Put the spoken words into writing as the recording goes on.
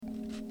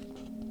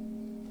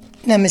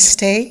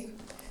Namaste,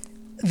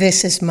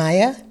 this is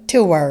Maya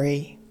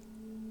Tiwari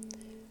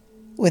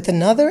with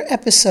another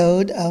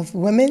episode of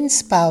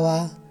Women's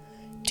Power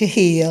to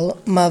Heal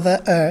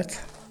Mother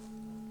Earth.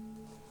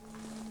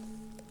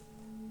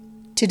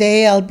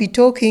 Today I'll be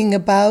talking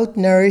about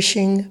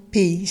nourishing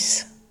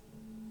peace.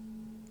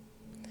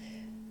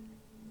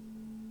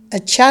 A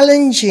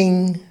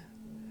challenging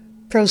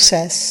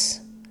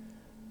process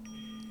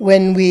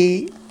when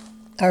we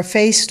are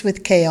faced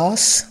with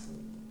chaos,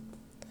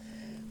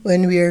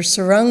 when we are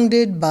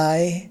surrounded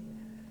by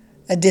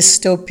a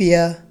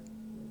dystopia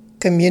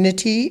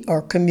community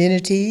or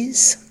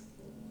communities,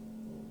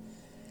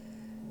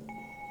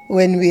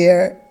 when we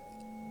are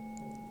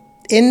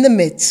in the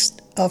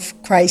midst of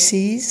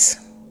crises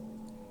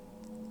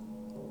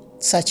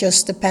such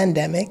as the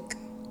pandemic,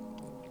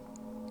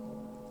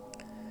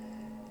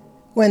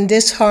 when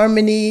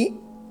disharmony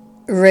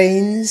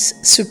reigns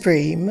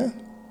supreme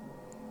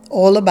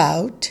all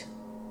about,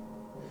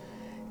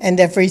 and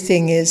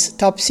everything is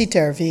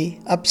topsy-turvy,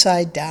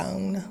 upside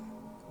down.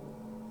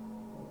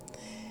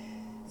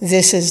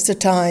 This is the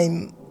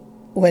time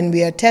when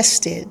we are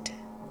tested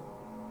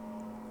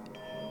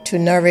to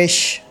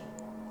nourish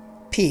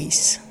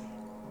peace.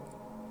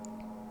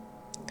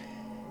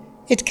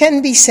 It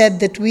can be said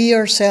that we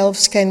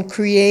ourselves can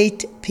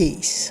create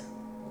peace.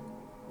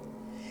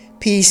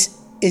 Peace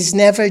is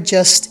never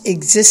just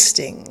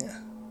existing.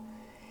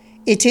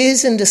 It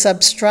is in the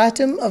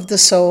substratum of the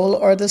soul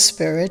or the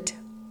spirit.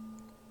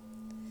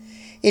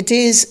 It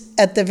is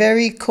at the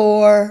very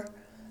core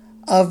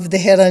of the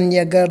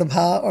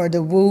Hiranyagarbha, or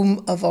the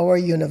womb of our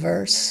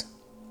universe.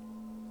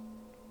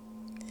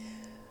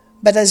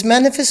 But as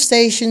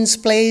manifestations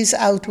plays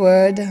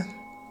outward,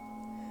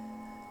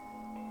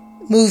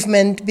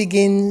 movement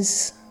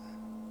begins,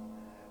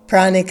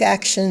 pranic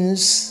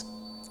actions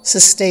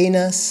sustain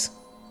us,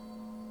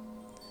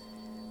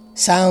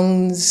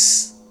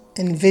 sounds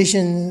and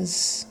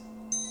visions,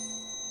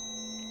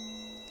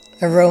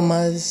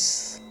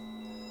 aromas,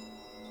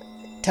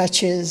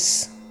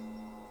 touches.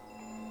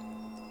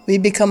 We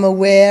become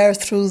aware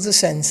through the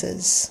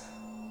senses.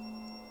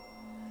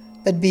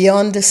 But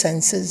beyond the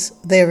senses,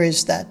 there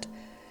is that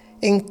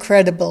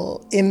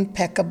incredible,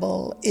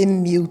 impeccable,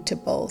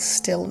 immutable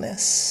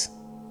stillness.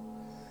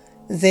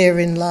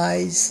 Therein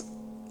lies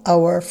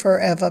our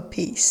forever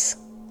peace.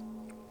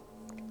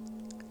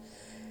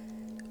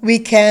 We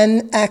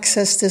can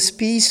access this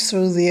peace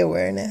through the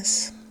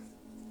awareness.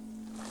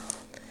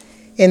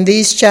 In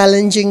these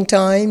challenging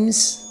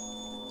times,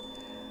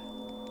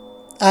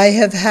 I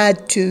have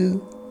had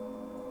to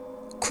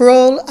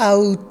crawl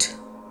out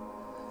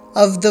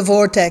of the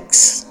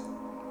vortex,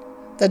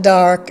 the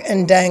dark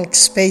and dank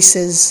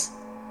spaces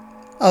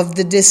of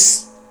the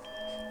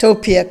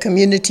dystopia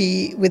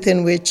community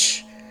within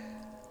which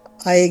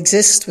I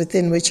exist,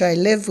 within which I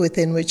live,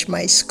 within which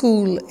my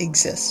school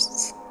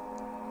exists.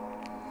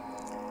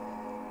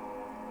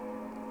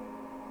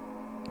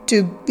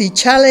 To be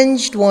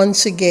challenged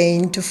once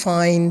again to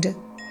find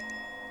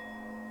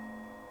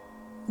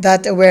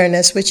that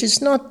awareness, which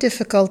is not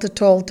difficult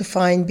at all to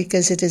find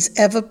because it is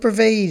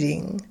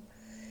ever-pervading.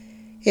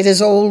 It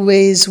is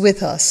always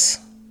with us.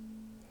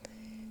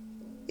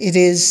 It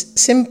is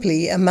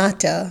simply a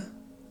matter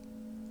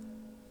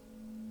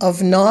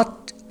of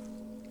not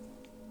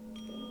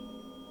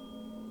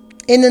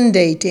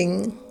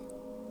inundating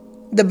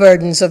the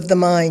burdens of the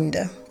mind.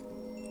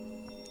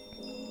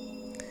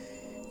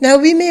 Now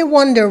we may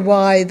wonder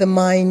why the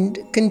mind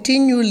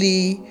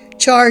continually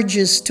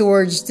charges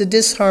towards the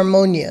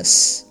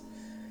disharmonious,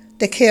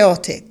 the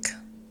chaotic,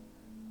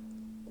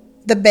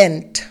 the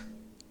bent,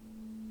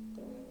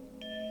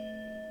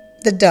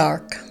 the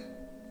dark.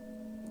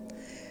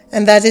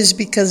 And that is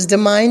because the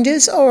mind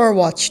is our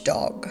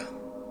watchdog.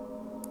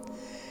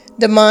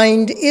 The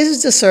mind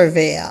is the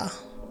surveyor.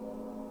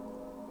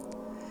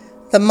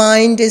 The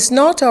mind is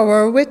not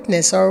our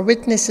witness. Our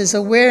witness is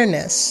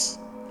awareness.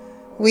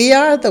 We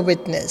are the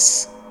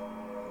witness.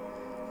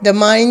 The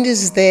mind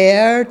is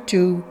there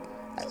to,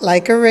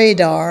 like a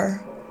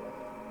radar,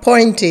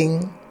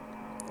 pointing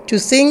to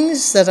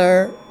things that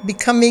are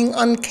becoming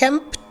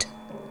unkempt,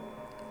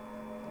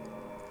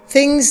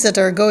 things that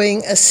are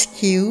going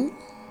askew.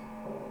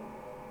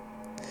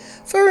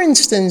 For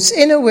instance,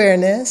 in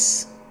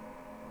awareness,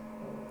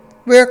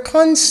 we're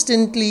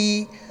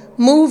constantly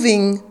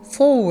moving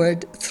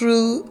forward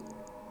through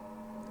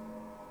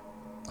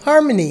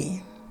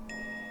harmony,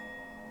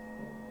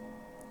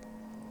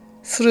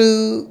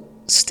 through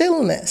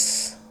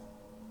stillness,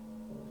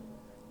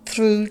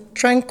 through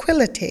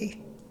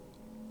tranquility.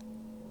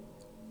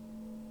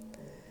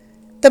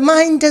 The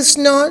mind does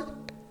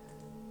not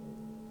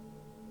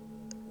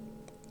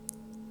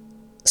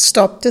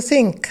stop to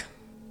think.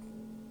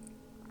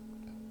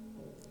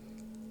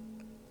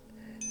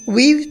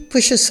 We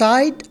push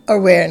aside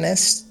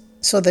awareness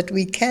so that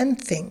we can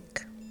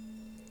think.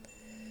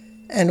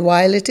 And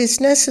while it is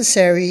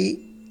necessary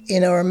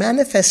in our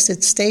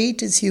manifested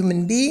state as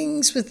human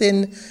beings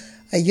within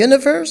a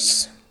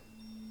universe,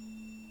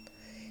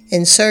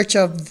 in search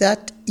of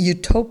that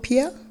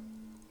utopia,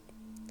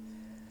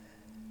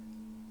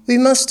 We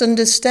must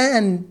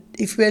understand,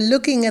 if we're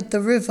looking at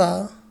the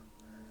river,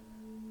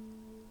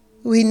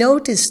 we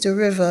notice the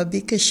river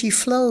because she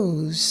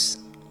flows.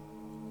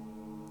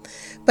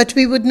 But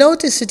we would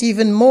notice it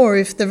even more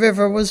if the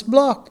river was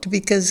blocked,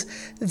 because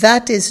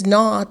that is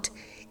not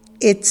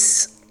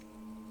its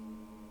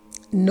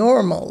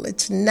normal,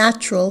 its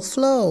natural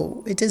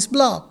flow. It is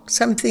blocked.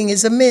 Something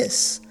is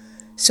amiss.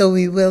 So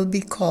we will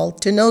be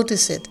called to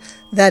notice it.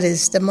 That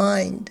is the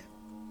mind.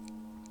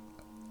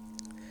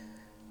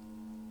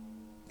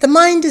 The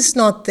mind is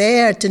not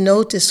there to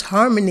notice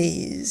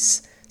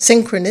harmonies,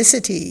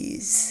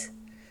 synchronicities,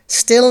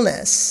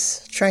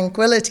 stillness,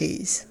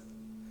 tranquilities.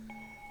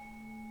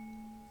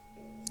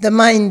 The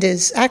mind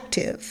is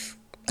active,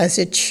 as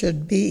it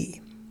should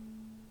be.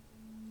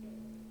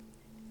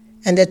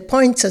 And it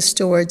points us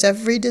towards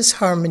every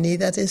disharmony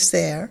that is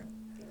there.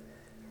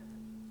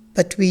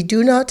 But we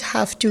do not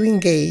have to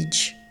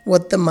engage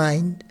what the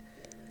mind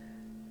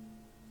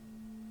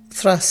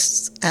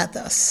thrusts at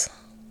us.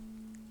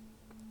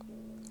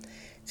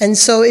 And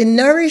so in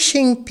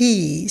nourishing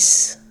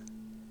peace,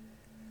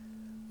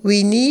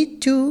 we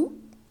need to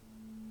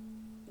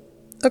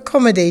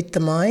accommodate the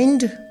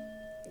mind,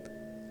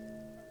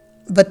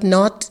 but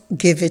not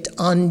give it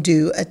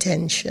undue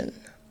attention.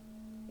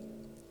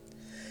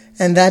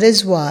 And that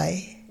is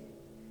why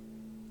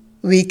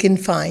we can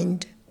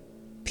find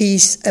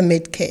peace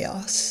amid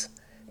chaos,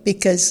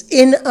 because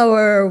in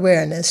our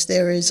awareness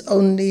there is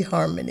only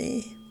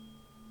harmony.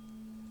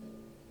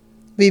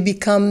 We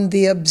become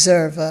the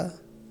observer,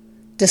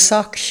 the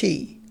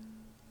sakshi,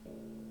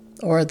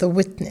 or the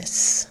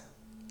witness,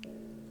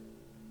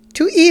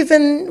 to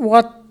even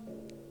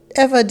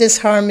whatever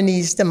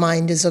disharmonies the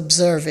mind is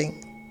observing.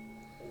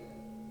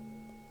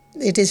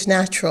 It is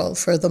natural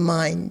for the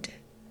mind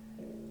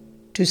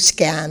to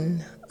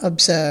scan,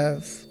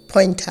 observe,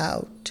 point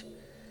out.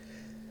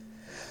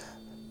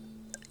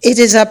 It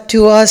is up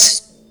to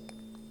us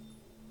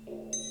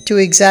to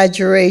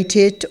exaggerate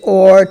it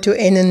or to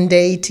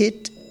inundate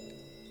it,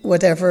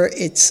 whatever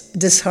its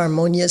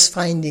disharmonious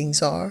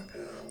findings are,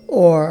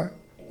 or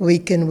we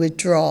can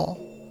withdraw,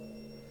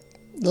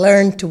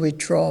 learn to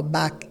withdraw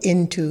back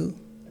into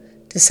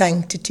the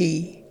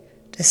sanctity,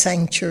 the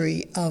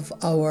sanctuary of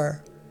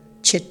our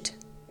chit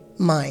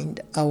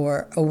mind,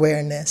 our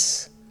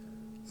awareness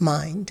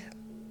mind,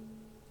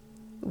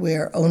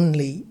 where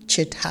only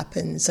chit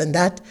happens. And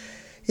that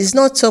is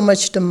not so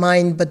much the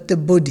mind, but the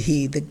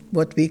buddhi,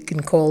 what we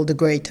can call the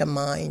greater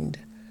mind,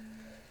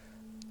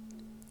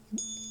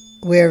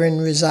 wherein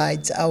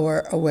resides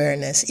our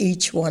awareness.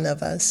 Each one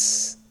of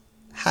us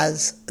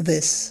has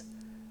this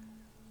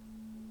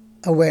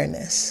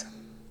awareness.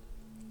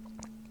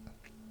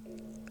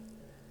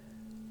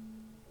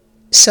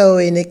 So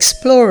in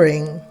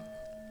exploring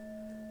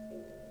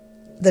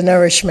the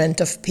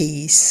nourishment of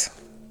peace,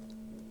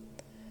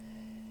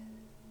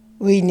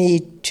 we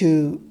need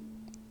to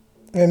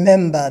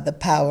remember the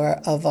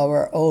power of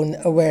our own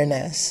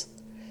awareness,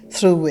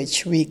 through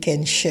which we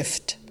can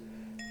shift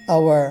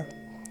our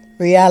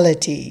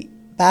reality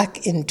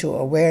back into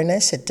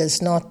awareness. It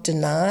does not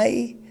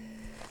deny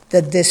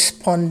the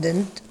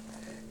despondent,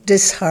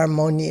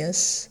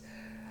 disharmonious,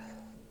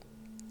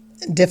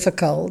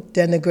 difficult,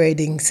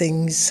 denigrating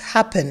things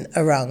happen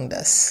around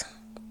us.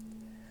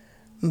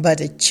 But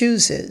it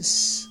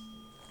chooses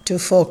to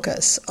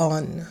focus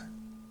on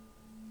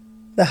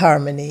the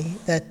harmony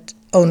that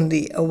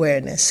only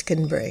awareness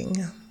can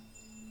bring.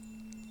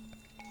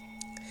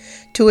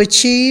 To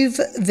achieve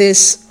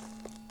this,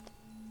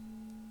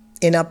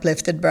 in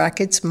uplifted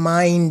brackets,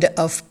 mind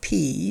of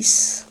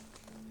peace,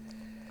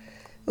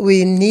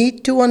 we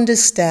need to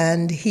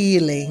understand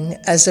healing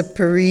as a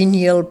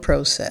perennial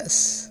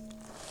process,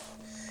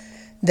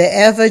 the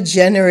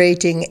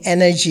ever-generating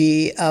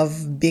energy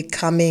of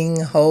becoming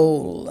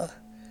whole.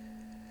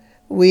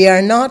 We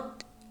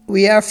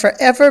are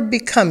forever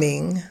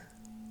becoming,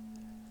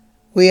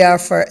 we are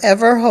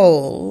forever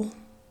whole.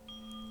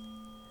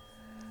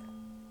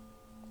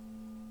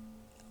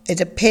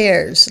 It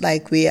appears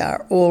like we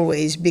are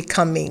always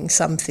becoming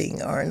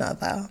something or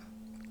another.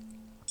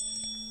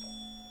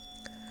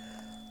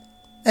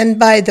 And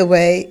by the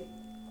way,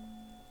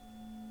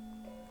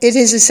 it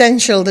is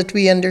essential that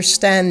we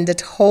understand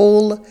that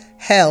whole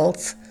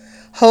health,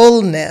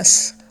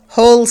 wholeness,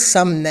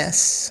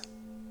 wholesomeness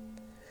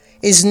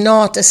is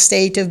not a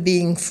state of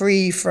being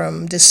free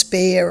from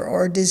despair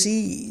or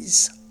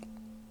disease.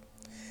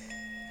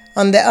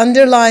 On the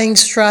underlying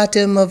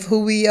stratum of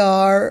who we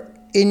are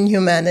in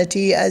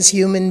humanity as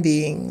human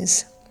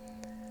beings,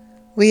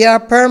 we are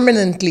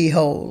permanently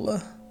whole.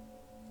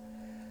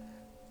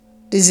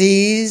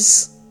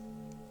 Disease,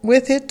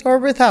 with it or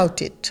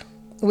without it,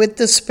 with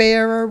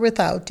despair or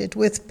without it,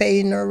 with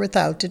pain or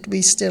without it,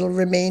 we still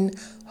remain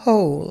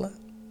whole.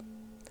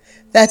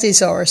 That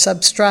is our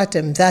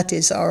substratum, that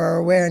is our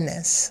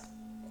awareness.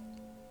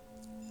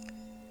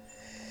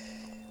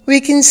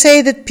 We can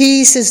say that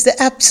peace is the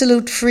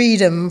absolute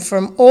freedom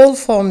from all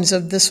forms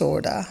of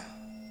disorder.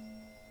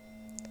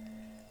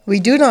 We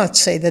do not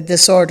say that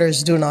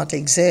disorders do not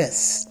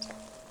exist.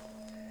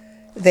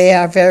 They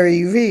are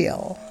very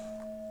real.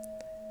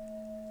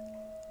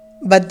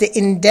 but the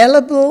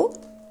indelible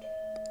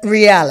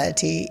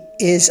reality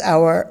is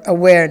our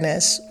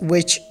awareness,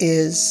 which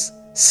is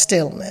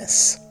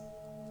stillness.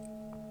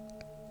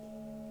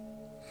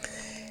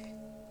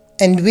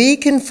 And we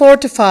can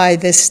fortify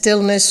this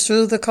stillness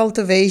through the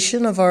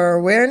cultivation of our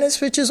awareness,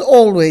 which is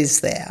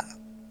always there.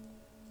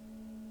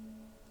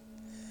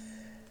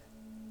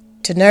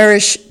 To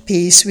nourish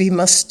peace, we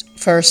must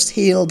first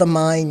heal the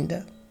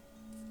mind.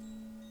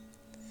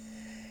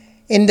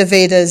 In the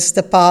Vedas,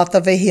 the path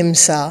of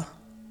ahimsa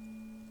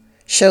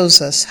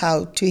shows us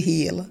how to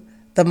heal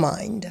the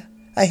mind.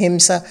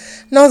 Ahimsa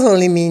not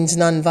only means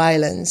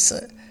non-violence,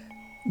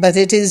 but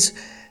it is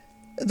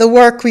the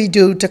work we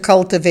do to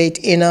cultivate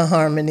inner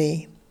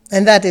harmony,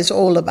 and that is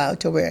all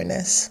about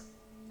awareness.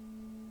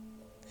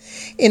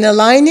 In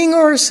aligning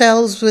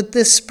ourselves with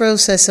this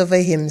process of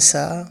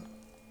ahimsa,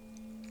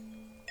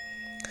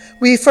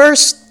 we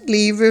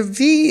firstly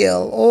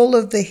reveal all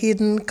of the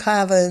hidden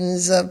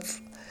caverns of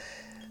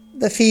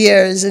the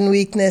fears and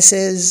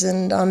weaknesses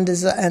and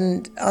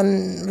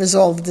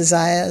unresolved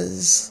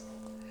desires,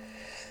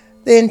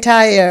 the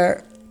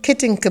entire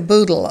kit and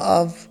caboodle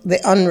of the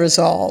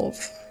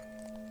unresolved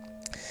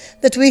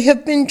that we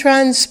have been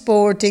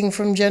transporting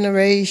from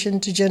generation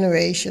to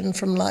generation,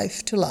 from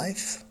life to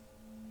life.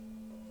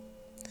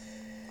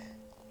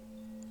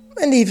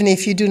 And even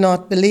if you do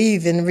not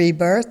believe in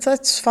rebirth,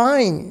 that's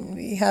fine.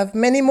 We have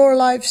many more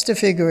lives to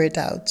figure it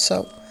out,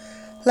 so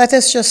let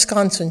us just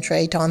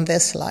concentrate on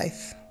this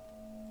life.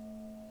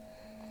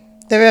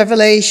 The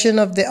revelation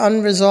of the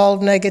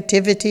unresolved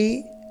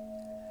negativity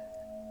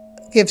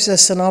gives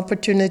us an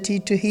opportunity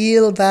to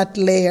heal that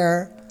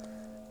layer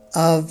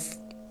of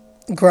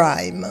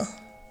grime.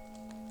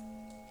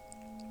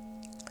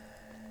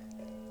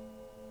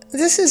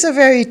 This is a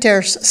very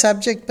terse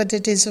subject, but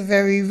it is a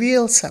very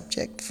real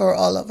subject for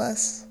all of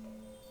us.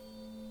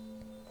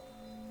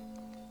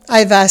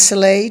 I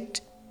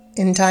vacillate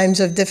in times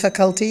of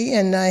difficulty,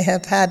 and I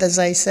have had, as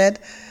I said,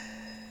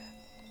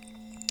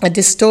 a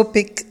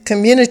dystopic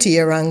community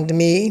around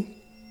me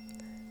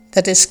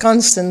that is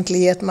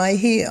constantly at my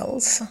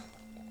heels.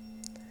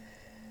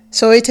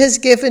 So it has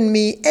given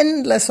me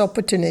endless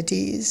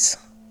opportunities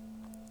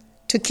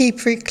to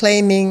keep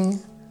reclaiming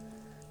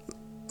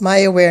my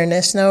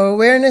awareness. Now,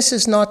 awareness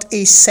is not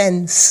a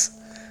sense.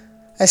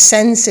 A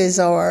sense is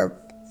our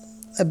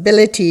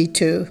ability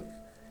to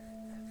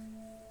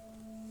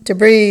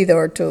breathe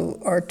or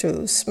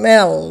to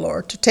smell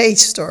or to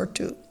taste or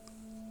to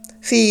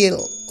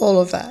feel, all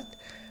of that.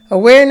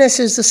 Awareness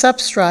is the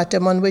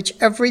substratum on which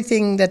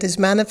everything that is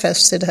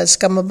manifested has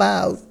come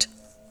about.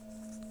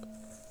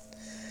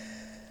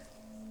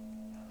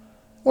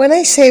 When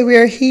I say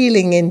we're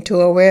healing into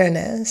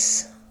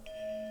awareness,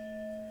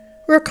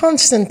 we're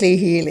constantly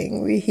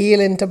healing. We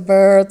heal into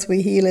birth,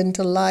 we heal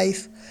into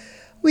life,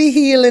 we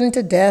heal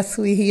into death,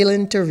 we heal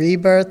into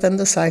rebirth, and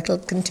the cycle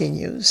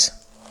continues.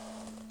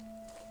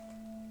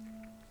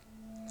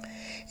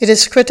 It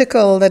is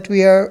critical that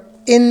we are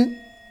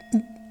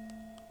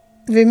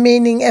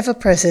remaining ever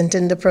present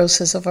in the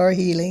process of our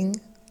healing,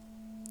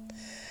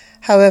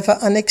 however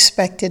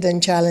unexpected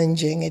and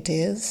challenging it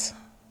is.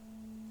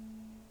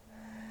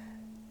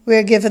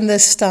 We're given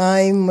this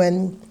time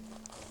when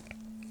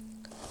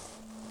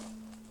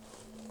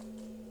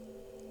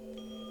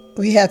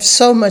we have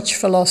so much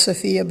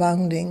philosophy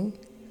abounding,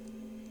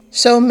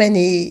 so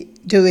many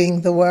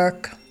doing the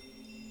work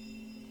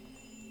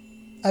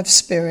of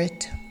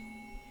spirit.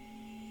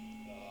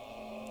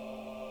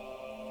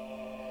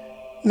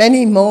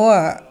 Many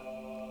more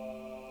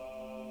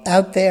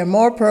out there,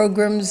 more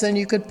programs than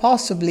you could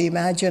possibly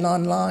imagine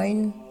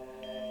online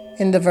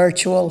in the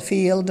virtual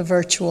field, the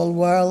virtual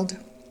world.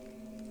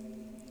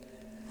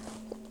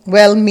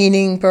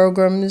 Well-meaning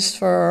programs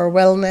for our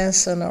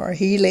wellness and our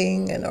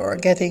healing and our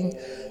getting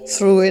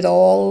through it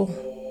all.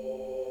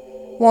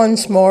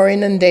 Once more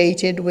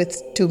inundated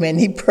with too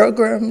many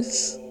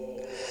programs,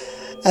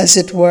 as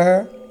it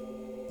were.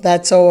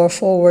 That's our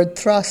forward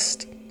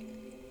thrust.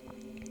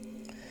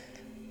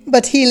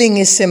 But healing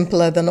is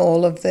simpler than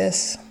all of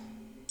this.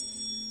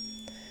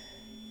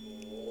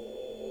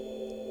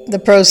 The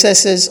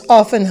process is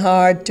often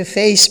hard to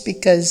face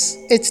because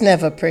it's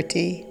never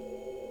pretty.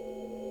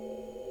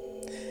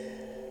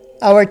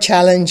 Our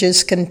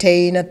challenges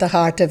contain at the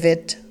heart of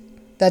it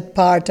that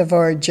part of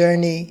our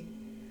journey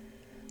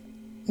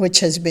which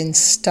has been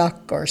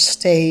stuck or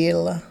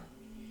stale.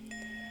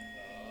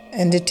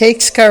 And it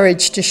takes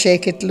courage to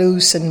shake it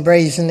loose and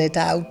brazen it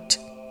out.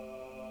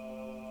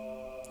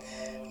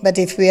 But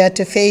if we are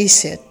to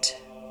face it,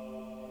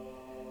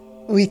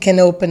 we can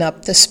open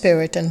up the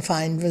spirit and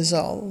find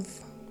resolve.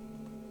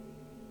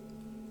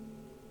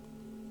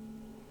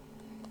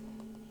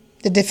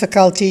 The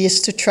difficulty is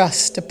to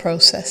trust the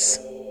process.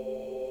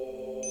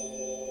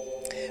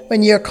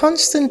 When you're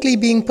constantly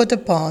being put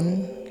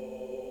upon,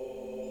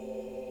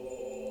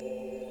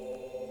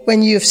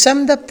 when you've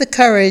summed up the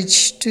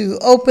courage to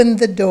open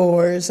the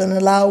doors and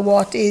allow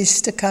what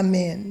is to come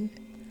in,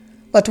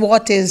 but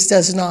what is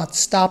does not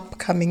stop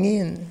coming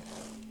in,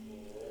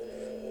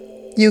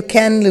 you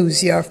can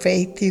lose your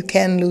faith, you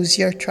can lose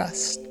your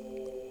trust.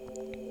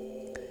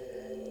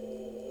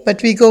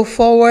 But we go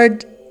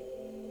forward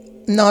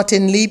not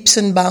in leaps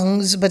and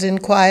bounds, but in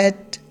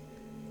quiet,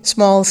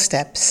 small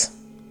steps.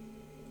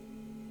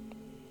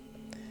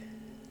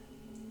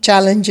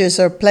 Challenges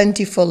are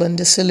plentiful and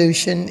the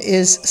solution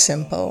is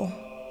simple.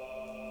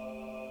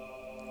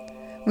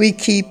 We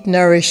keep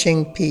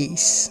nourishing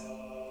peace.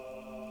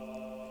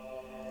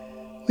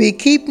 We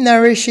keep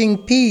nourishing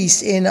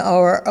peace in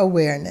our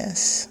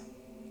awareness.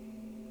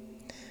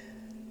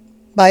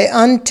 By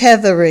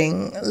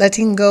untethering,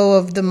 letting go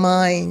of the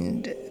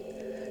mind,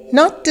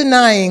 not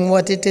denying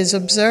what it is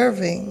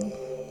observing.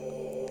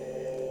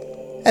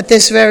 At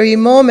this very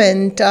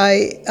moment,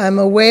 I am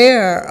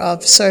aware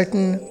of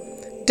certain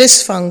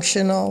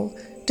dysfunctional,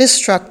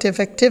 destructive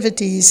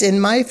activities in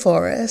my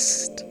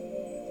forest.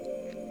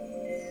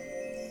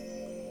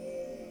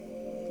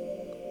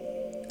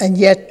 And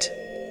yet,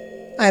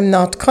 I'm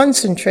not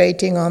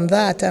concentrating on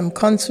that. I'm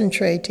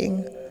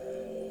concentrating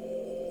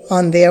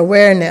on the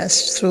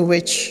awareness through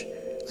which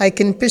I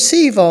can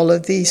perceive all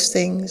of these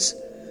things,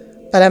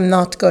 but I'm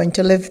not going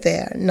to live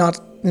there,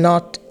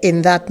 not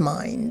in that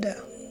mind.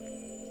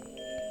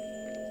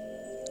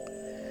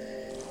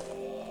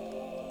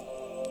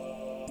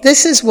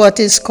 This is what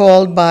is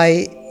called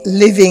by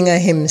living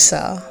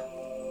ahimsa.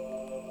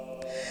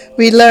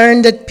 We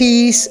learn that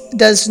peace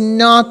does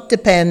not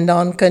depend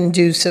on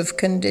conducive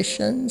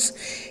conditions.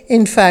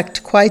 In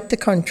fact, quite the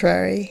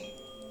contrary.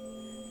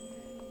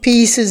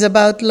 Peace is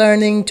about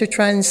learning to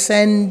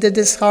transcend the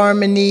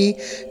disharmony,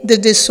 the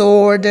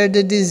disorder,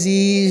 the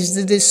disease,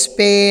 the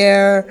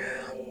despair,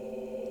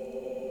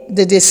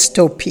 the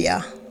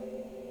dystopia.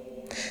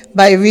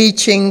 By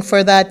reaching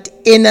for that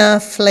inner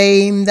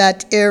flame,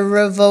 that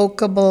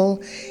irrevocable,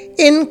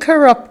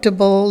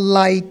 incorruptible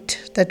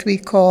light that we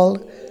call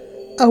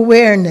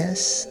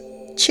awareness,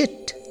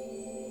 chit.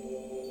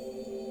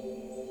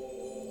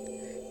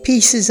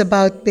 Peace is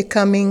about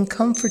becoming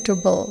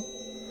comfortable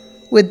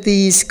with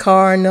these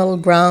carnal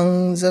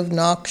grounds of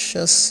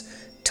noxious,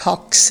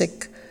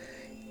 toxic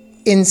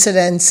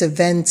incidents,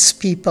 events,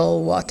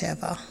 people,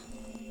 whatever.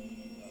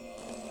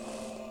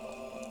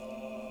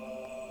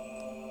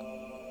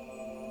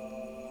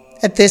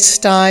 At this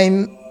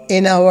time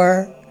in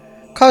our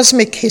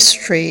cosmic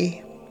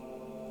history,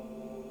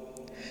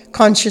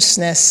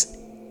 consciousness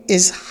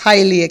is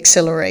highly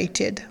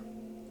accelerated.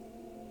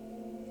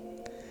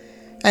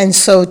 And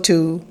so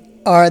too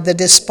are the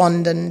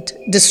despondent,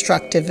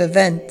 destructive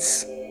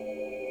events.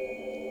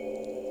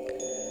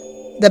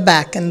 The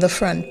back and the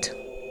front,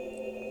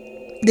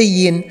 the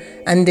yin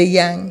and the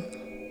yang.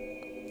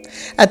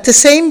 At the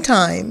same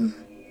time,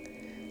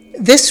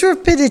 this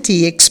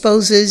rapidity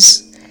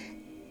exposes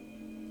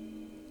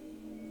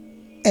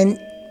an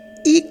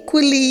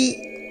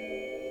equally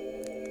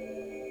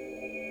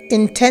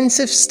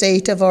intensive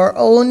state of our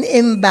own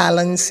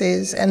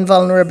imbalances and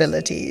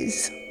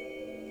vulnerabilities.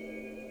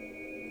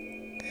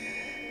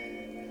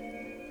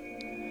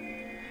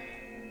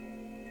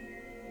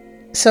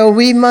 So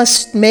we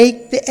must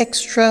make the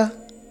extra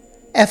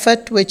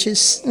effort, which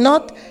is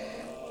not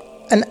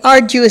an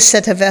arduous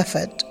set of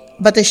effort,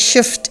 but a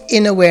shift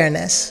in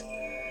awareness,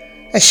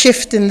 a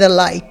shift in the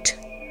light,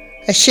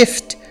 a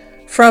shift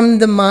from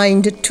the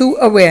mind to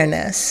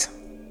awareness,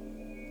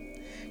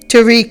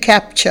 to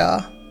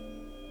recapture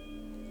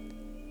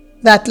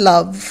that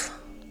love,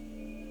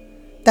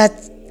 that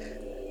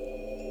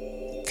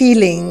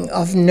feeling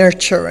of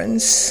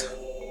nurturance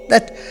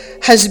that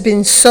has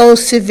been so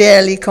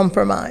severely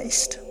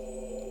compromised.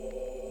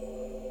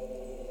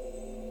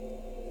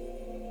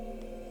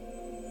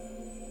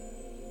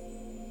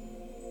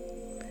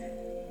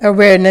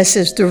 Awareness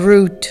is the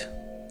root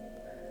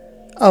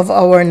of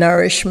our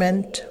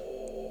nourishment.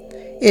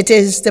 It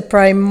is the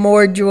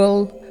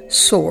primordial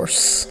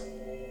source.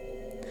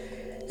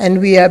 And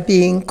we are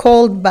being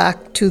called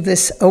back to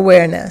this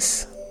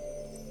awareness.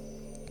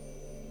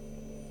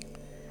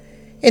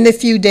 In a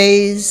few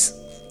days,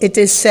 it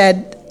is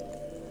said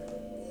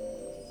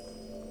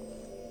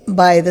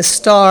by the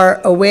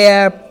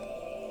star-aware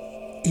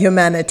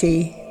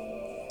humanity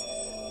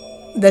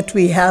that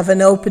we have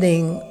an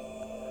opening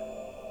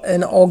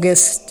in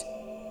August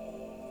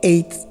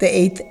 8th, the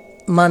 8th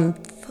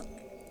month,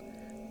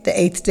 the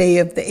 8th day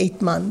of the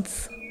 8th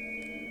month,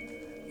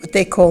 what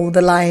they call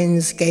the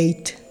Lion's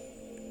Gate,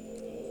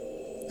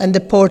 and the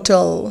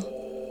portal,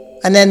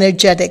 an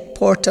energetic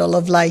portal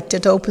of light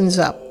that opens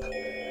up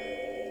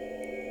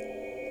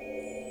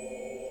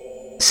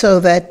so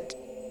that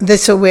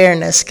this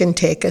awareness can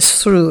take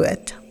us through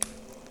it.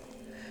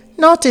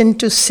 Not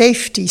into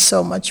safety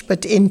so much,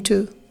 but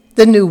into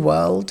the new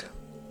world.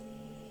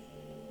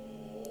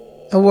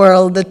 A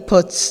world that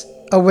puts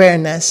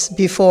awareness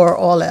before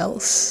all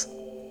else.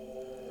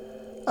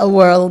 A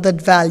world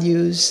that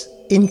values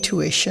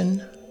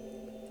intuition.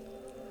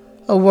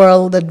 A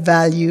world that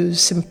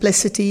values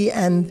simplicity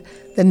and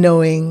the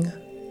knowing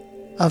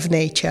of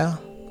nature.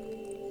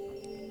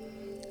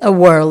 A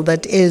world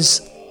that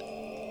is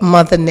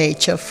Mother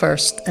Nature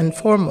first and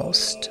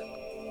foremost.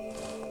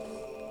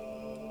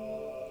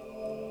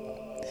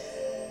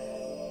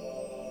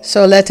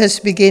 So let us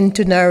begin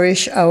to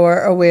nourish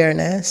our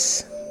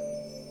awareness.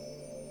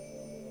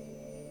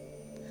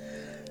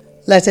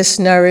 Let us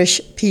nourish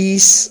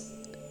peace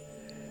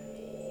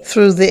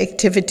through the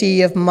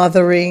activity of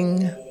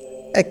mothering,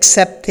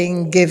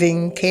 accepting,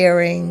 giving,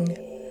 caring,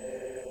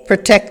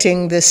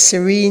 protecting this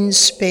serene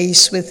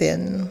space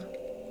within,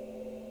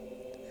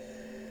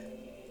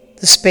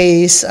 the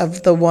space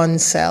of the one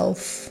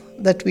self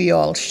that we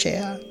all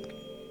share.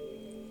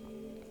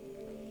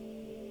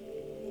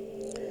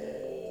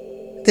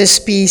 This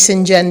peace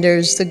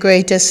engenders the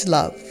greatest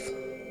love.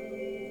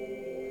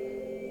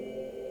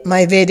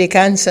 My Vedic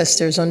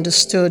ancestors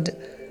understood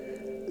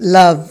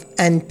love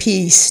and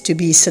peace to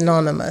be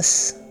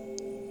synonymous.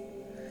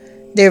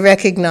 They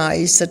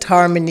recognized that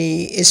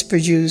harmony is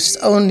produced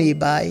only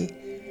by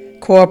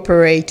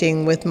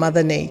cooperating with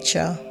Mother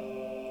Nature.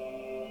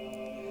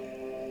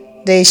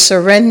 They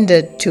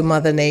surrendered to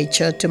Mother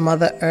Nature, to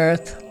Mother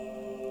Earth,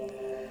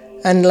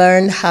 and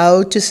learned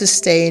how to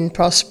sustain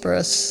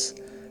prosperous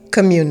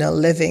communal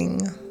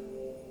living.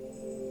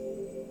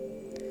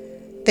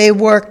 They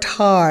worked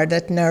hard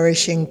at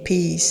nourishing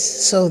peace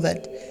so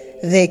that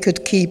they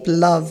could keep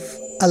love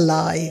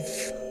alive.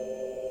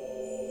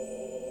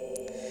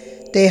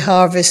 They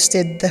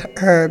harvested the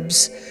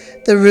herbs,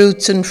 the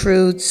roots and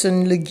fruits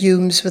and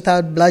legumes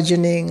without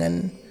bludgeoning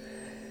and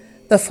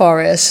the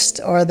forest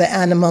or the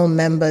animal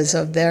members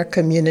of their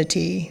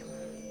community.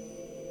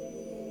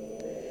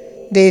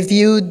 They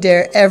viewed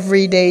their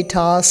everyday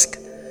task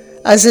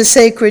as a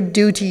sacred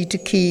duty to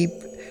keep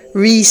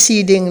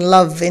reseeding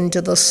love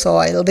into the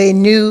soil. They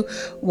knew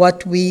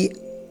what we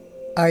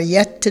are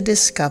yet to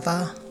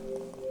discover,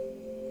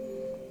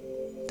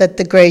 that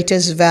the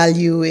greatest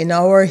value in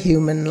our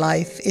human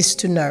life is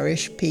to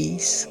nourish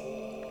peace.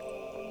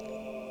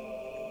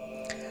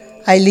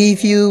 I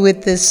leave you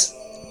with this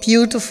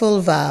beautiful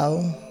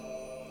vow.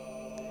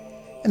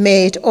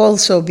 May it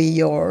also be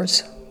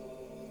yours.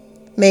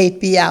 May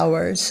it be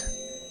ours.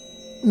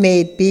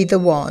 May it be the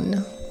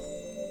one.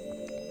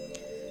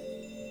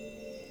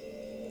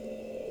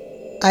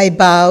 I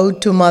bow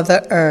to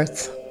Mother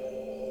Earth.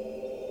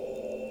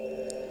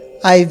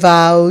 I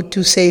vow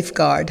to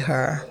safeguard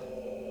her.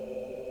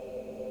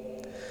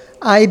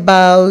 I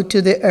bow to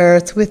the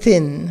earth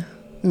within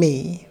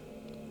me.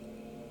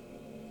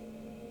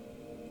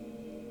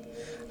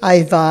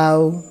 I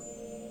vow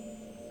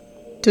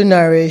to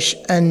nourish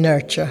and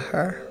nurture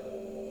her.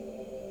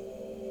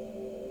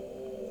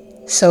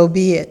 So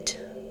be it.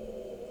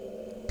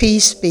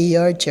 Peace be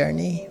your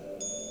journey.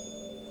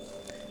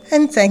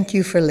 And thank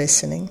you for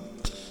listening.